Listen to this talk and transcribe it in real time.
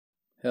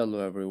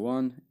Hello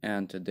everyone,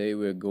 and today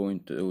we're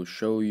going to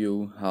show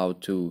you how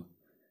to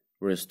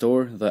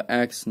restore the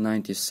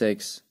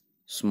X96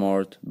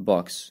 smart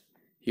box.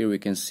 Here we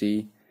can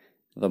see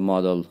the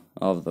model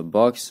of the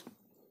box,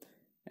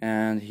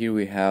 and here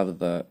we have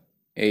the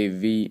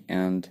AV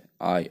and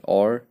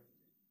IR.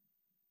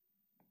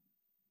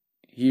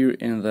 Here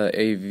in the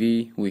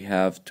AV we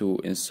have to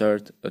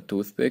insert a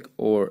toothpick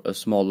or a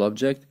small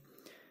object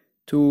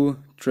to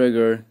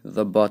trigger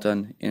the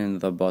button in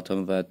the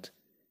bottom that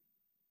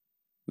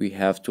we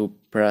have to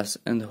press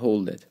and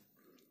hold it.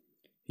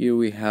 Here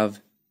we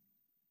have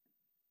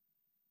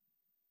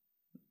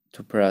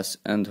to press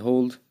and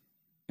hold,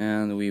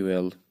 and we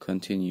will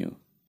continue.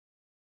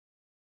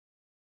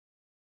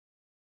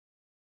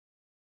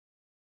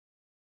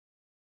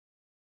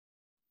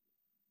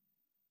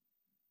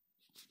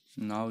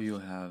 Now you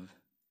have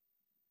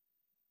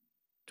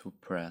to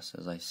press,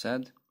 as I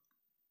said.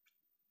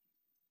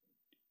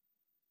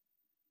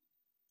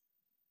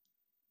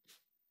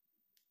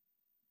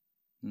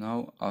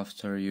 Now,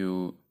 after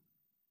you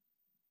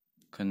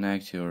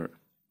connect your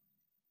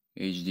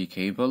HD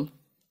cable,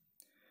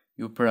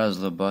 you press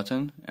the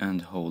button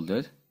and hold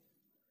it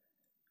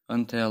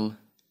until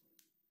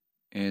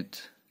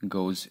it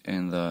goes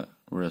in the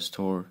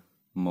restore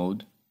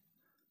mode.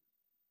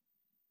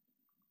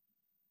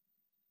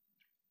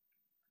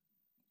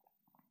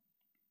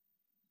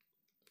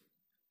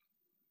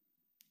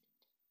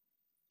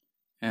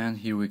 And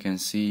here we can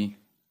see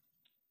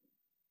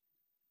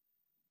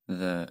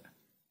the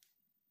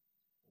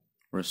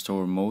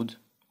restore mode,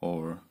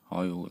 or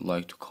how you would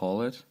like to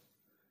call it.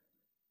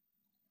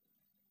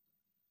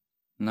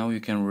 Now you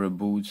can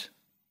reboot,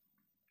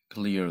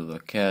 clear the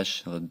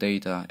cache, the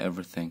data,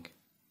 everything.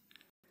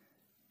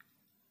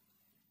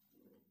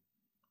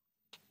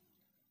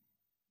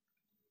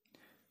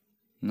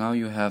 Now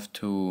you have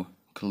to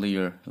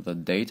clear the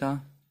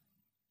data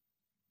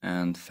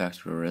and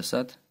factory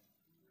reset.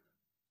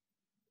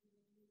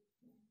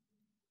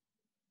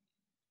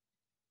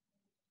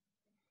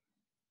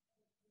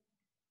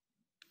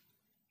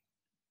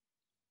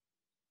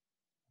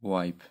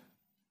 Wipe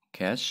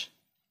cache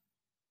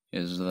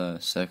is the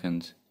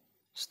second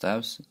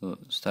step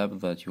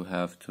that you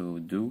have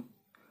to do.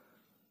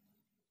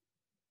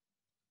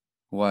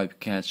 Wipe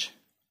cache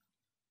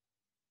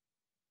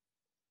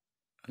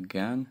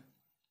again.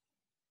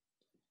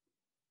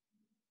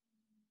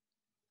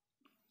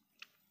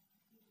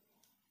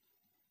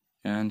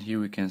 And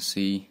here we can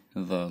see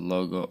the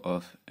logo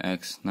of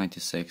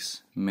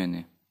X96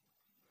 Mini.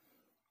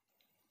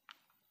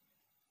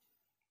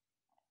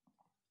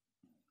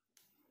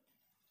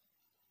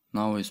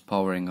 Now it's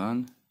powering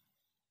on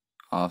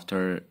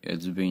after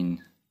it's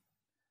been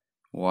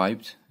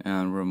wiped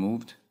and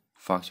removed,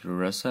 factory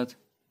reset.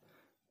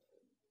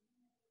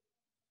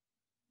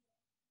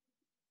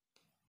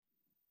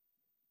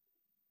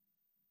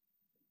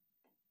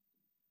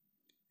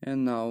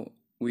 And now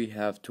we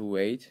have to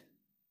wait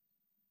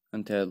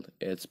until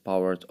it's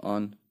powered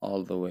on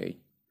all the way.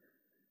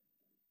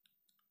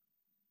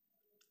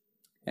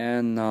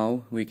 And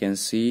now we can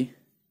see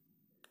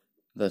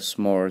the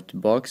smart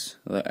box,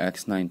 the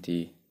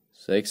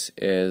X96,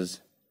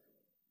 is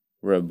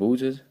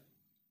rebooted.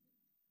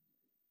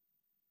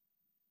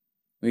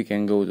 We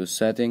can go to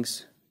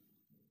settings,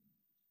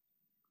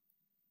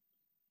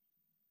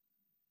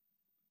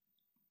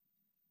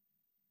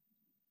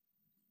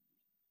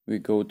 we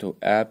go to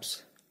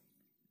apps,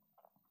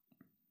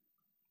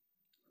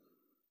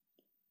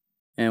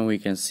 and we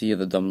can see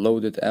the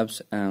downloaded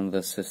apps and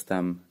the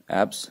system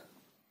apps.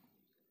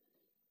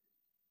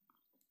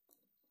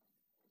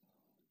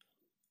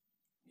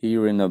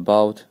 Here in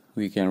About,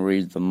 we can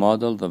read the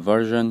model, the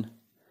version,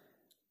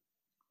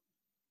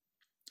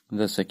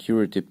 the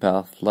security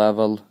path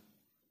level,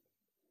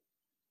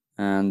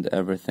 and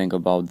everything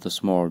about the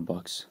smart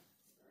box.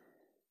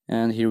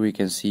 And here we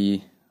can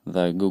see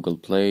the Google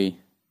Play,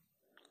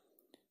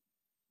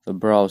 the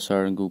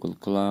browser, Google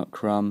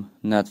Chrome,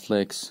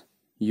 Netflix,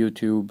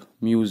 YouTube,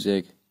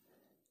 music,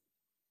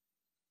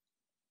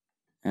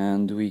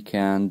 and we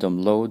can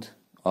download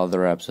other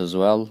apps as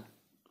well.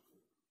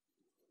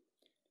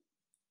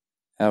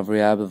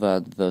 Every app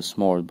that the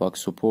smart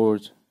box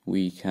supports,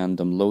 we can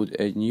download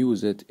and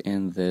use it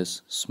in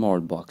this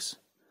smart box.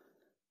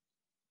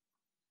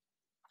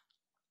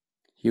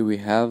 Here we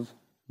have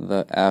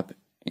the app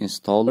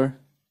installer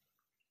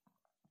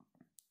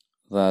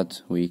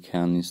that we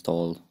can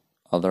install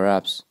other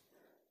apps.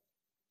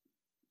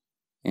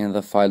 In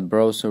the file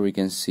browser we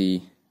can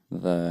see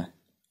the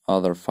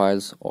other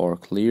files are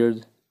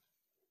cleared.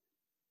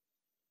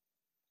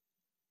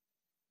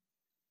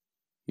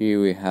 Here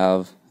we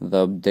have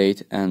the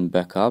update and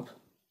backup.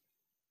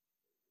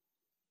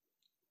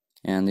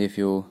 And if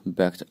you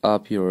backed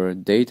up your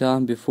data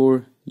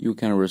before, you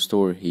can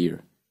restore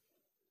here.